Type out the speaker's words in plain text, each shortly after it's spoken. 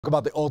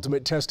About the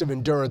ultimate test of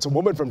endurance. A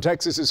woman from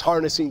Texas is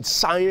harnessing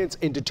science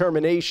and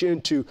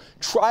determination to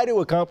try to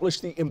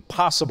accomplish the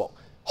impossible.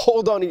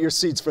 Hold on to your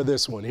seats for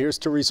this one. Here's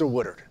Teresa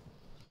Woodard.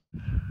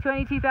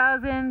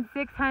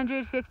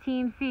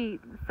 22,615 feet,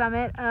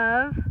 summit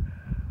of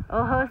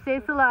Ojos de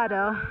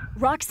Salado.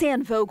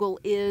 Roxanne Vogel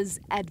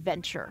is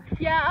adventure.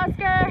 Yeah,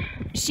 Oscar.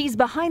 She's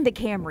behind the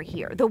camera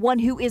here, the one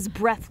who is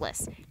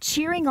breathless,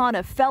 cheering on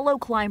a fellow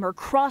climber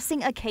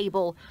crossing a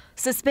cable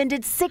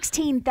suspended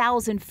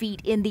 16,000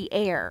 feet in the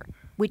air,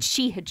 which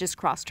she had just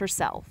crossed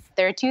herself.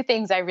 There are two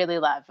things I really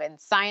love, and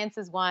science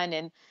is one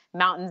and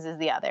mountains is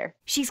the other.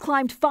 She's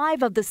climbed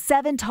 5 of the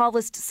 7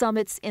 tallest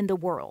summits in the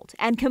world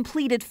and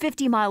completed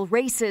 50-mile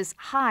races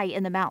high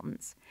in the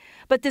mountains.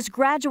 But this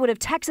graduate of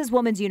Texas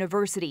Women's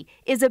University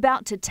is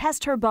about to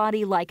test her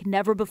body like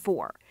never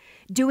before,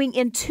 doing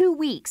in 2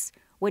 weeks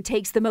what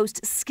takes the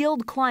most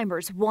skilled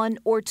climbers 1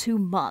 or 2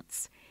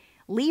 months.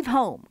 Leave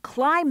home,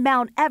 climb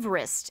Mount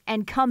Everest,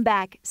 and come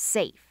back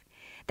safe.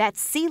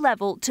 That's sea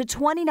level to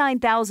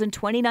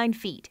 29,029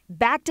 feet,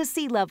 back to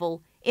sea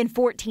level in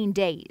 14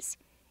 days.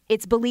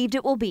 It's believed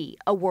it will be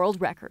a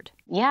world record.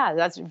 Yeah,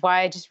 that's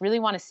why I just really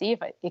want to see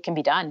if it can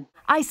be done.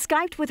 I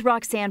Skyped with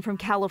Roxanne from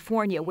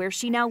California, where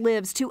she now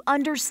lives, to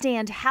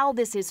understand how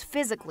this is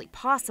physically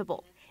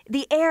possible.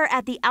 The air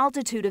at the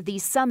altitude of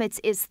these summits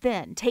is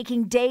thin,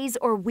 taking days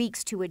or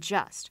weeks to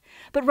adjust.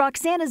 But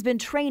Roxanne has been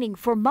training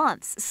for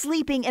months,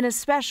 sleeping in a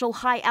special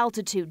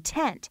high-altitude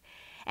tent.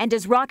 And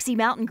as Roxy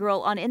Mountain Girl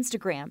on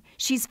Instagram,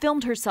 she's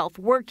filmed herself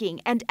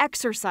working and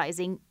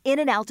exercising in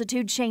an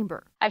altitude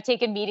chamber. I've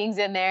taken meetings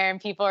in there and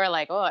people are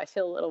like, oh, I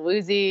feel a little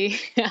woozy.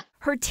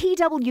 Her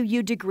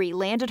TWU degree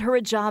landed her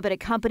a job at a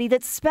company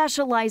that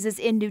specializes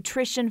in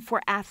nutrition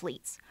for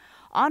athletes.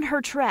 On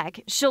her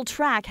trek, she'll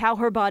track how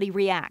her body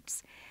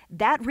reacts.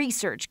 That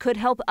research could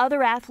help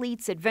other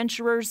athletes,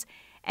 adventurers,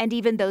 and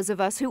even those of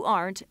us who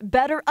aren't,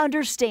 better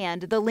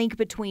understand the link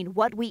between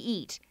what we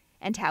eat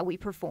and how we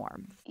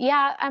perform.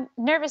 Yeah, I'm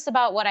nervous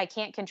about what I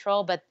can't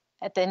control, but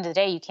at the end of the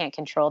day, you can't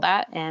control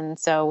that. And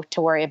so to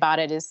worry about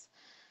it is,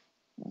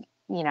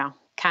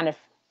 kind of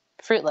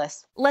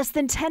fruitless. Less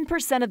than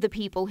 10% of the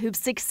people who've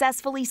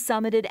successfully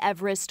summited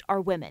Everest are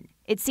women.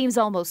 It seems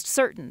almost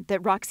certain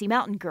that Roxy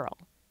Mountain Girl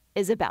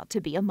is about to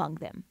be among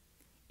them.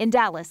 In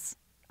Dallas,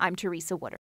 I'm Teresa Woodard.